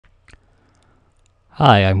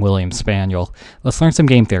Hi, I'm William Spaniel. Let's learn some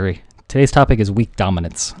game theory. Today's topic is weak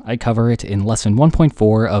dominance. I cover it in lesson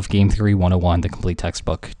 1.4 of Game Theory 101, the complete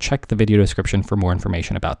textbook. Check the video description for more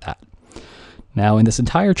information about that. Now, in this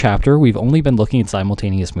entire chapter, we've only been looking at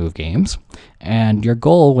simultaneous move games, and your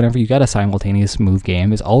goal whenever you get a simultaneous move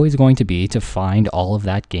game is always going to be to find all of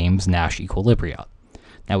that game's Nash equilibria.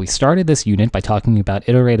 Now, we started this unit by talking about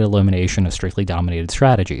iterated elimination of strictly dominated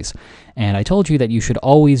strategies, and I told you that you should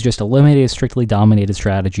always just eliminate a strictly dominated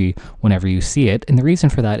strategy whenever you see it, and the reason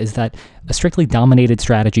for that is that a strictly dominated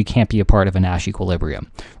strategy can't be a part of a Nash equilibrium.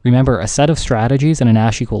 Remember, a set of strategies in a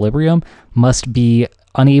Nash equilibrium must be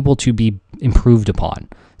unable to be improved upon.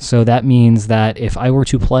 So that means that if I were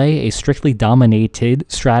to play a strictly dominated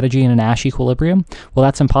strategy in a Nash equilibrium, well,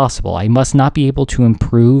 that's impossible. I must not be able to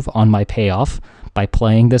improve on my payoff by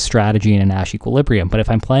playing this strategy in a Nash equilibrium. But if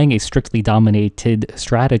I'm playing a strictly dominated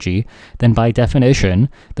strategy, then by definition,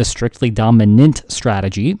 the strictly dominant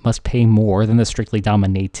strategy must pay more than the strictly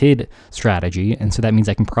dominated strategy. And so that means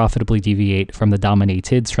I can profitably deviate from the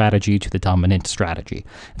dominated strategy to the dominant strategy.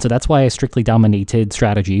 And so that's why a strictly dominated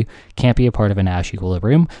strategy can't be a part of a Nash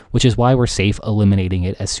equilibrium, which is why we're safe eliminating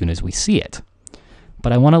it as soon as we see it.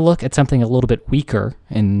 But I want to look at something a little bit weaker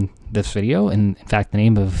in this video, and in fact the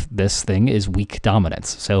name of this thing is weak dominance.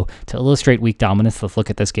 So to illustrate weak dominance, let's look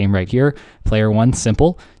at this game right here. Player 1,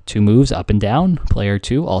 simple, 2 moves up and down. Player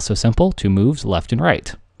 2, also simple, 2 moves left and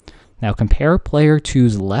right. Now compare player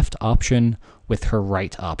 2's left option with her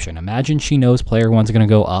right option. Imagine she knows player 1's going to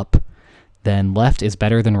go up, then left is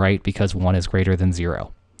better than right because 1 is greater than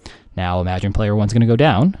 0. Now imagine player 1's going to go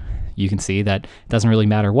down. You can see that it doesn't really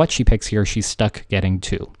matter what she picks here, she's stuck getting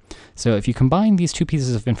 2. So if you combine these two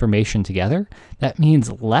pieces of information together, that means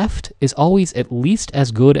left is always at least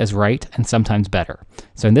as good as right and sometimes better.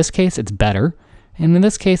 So in this case, it's better, and in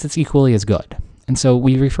this case, it's equally as good. And so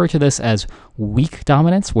we refer to this as weak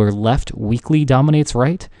dominance, where left weakly dominates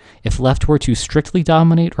right. If left were to strictly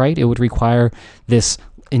dominate right, it would require this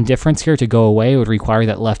indifference here to go away. It would require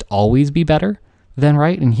that left always be better than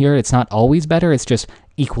right, and here it's not always better, it's just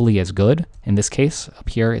equally as good. In this case, up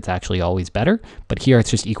here, it's actually always better, but here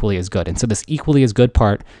it's just equally as good. And so this equally as good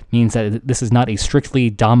part means that this is not a strictly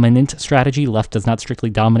dominant strategy. Left does not strictly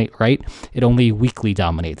dominate right, it only weakly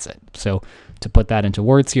dominates it. So to put that into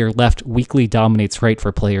words here, left weakly dominates right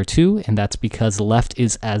for player 2, and that's because left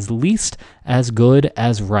is at least as good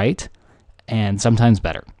as right, and sometimes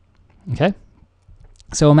better. Okay?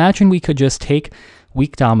 So imagine we could just take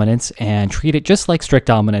weak dominance and treat it just like strict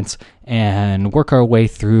dominance and work our way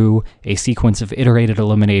through a sequence of iterated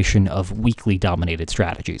elimination of weakly dominated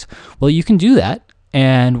strategies. Well, you can do that,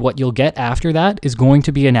 and what you'll get after that is going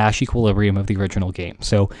to be a Nash equilibrium of the original game.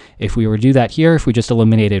 So if we were to do that here, if we just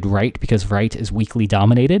eliminated right because right is weakly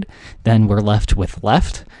dominated, then we're left with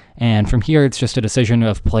left. And from here, it's just a decision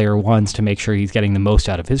of player 1's to make sure he's getting the most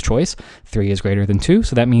out of his choice. 3 is greater than 2,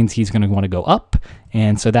 so that means he's going to want to go up.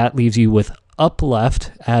 And so that leaves you with up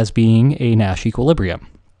left as being a Nash equilibrium.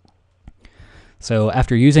 So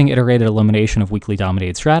after using iterated elimination of weakly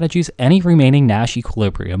dominated strategies, any remaining Nash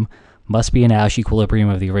equilibrium must be a Nash equilibrium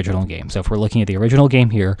of the original game. So if we're looking at the original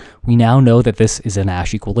game here, we now know that this is a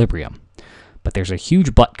Nash equilibrium. But there's a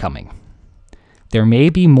huge but coming. There may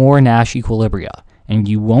be more Nash equilibria, and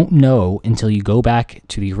you won't know until you go back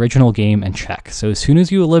to the original game and check. So as soon as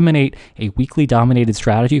you eliminate a weakly dominated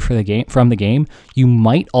strategy from the game, you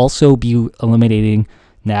might also be eliminating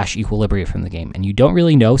Nash equilibria from the game. And you don't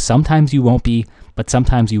really know. Sometimes you won't be, but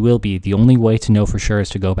sometimes you will be. The only way to know for sure is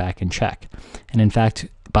to go back and check. And in fact,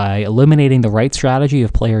 by eliminating the right strategy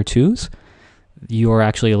of player 2's, you are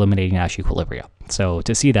actually eliminating Nash equilibria. So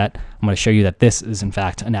to see that, I'm going to show you that this is in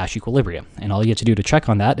fact a Nash equilibrium. And all you have to do to check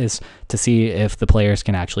on that is to see if the players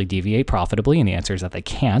can actually deviate profitably, and the answer is that they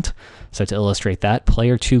can't. So to illustrate that,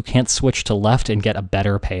 player 2 can't switch to left and get a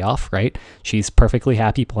better payoff, right? She's perfectly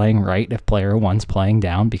happy playing right if player 1's playing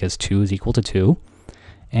down because 2 is equal to 2.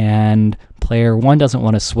 And player 1 doesn't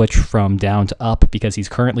want to switch from down to up because he's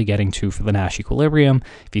currently getting 2 for the Nash equilibrium.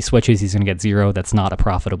 If he switches, he's going to get 0. That's not a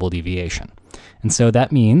profitable deviation. And so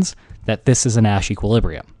that means that this is a Nash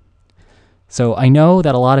equilibrium. So I know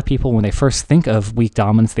that a lot of people, when they first think of weak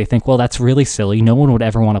dominance, they think, well, that's really silly. No one would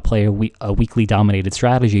ever want to play a weakly dominated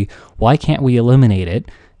strategy. Why can't we eliminate it?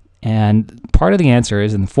 And part of the answer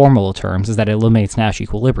is, in formal terms, is that it eliminates Nash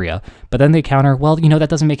equilibria. But then they counter, well, that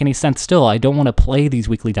doesn't make any sense still. I don't want to play these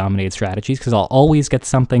weakly dominated strategies because I'll always get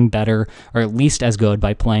something better or at least as good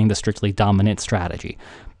by playing the strictly dominant strategy.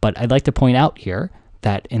 But I'd like to point out here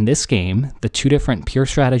that in this game, the two different pure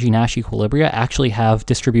strategy Nash Equilibria actually have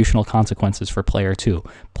distributional consequences for player 2.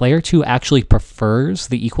 Player 2 actually prefers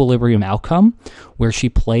the equilibrium outcome where she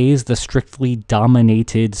plays the strictly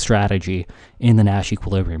dominated strategy in the Nash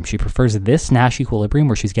Equilibrium. She prefers this Nash Equilibrium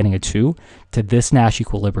where she's getting a 2 to this Nash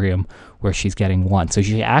Equilibrium where she's getting 1. So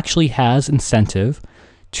she actually has incentive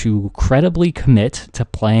to credibly commit to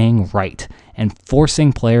playing right and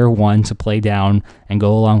forcing player 1 to play down and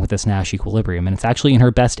go along with this Nash Equilibrium. And it's actually in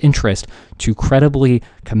her best interest to credibly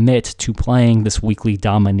commit to playing this weakly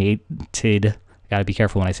dominated, gotta be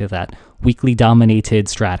careful when I say that, weakly dominated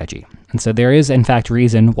strategy. And so there is, in fact,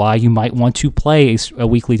 reason why you might want to play a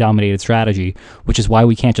weakly dominated strategy, which is why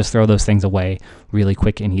we can't just throw those things away really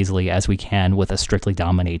quick and easily as we can with a strictly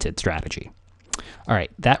dominated strategy. All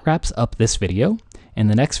right, that wraps up this video. In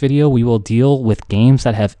the next video, we will deal with games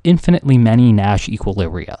that have infinitely many Nash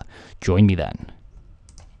Equilibria. Join me then.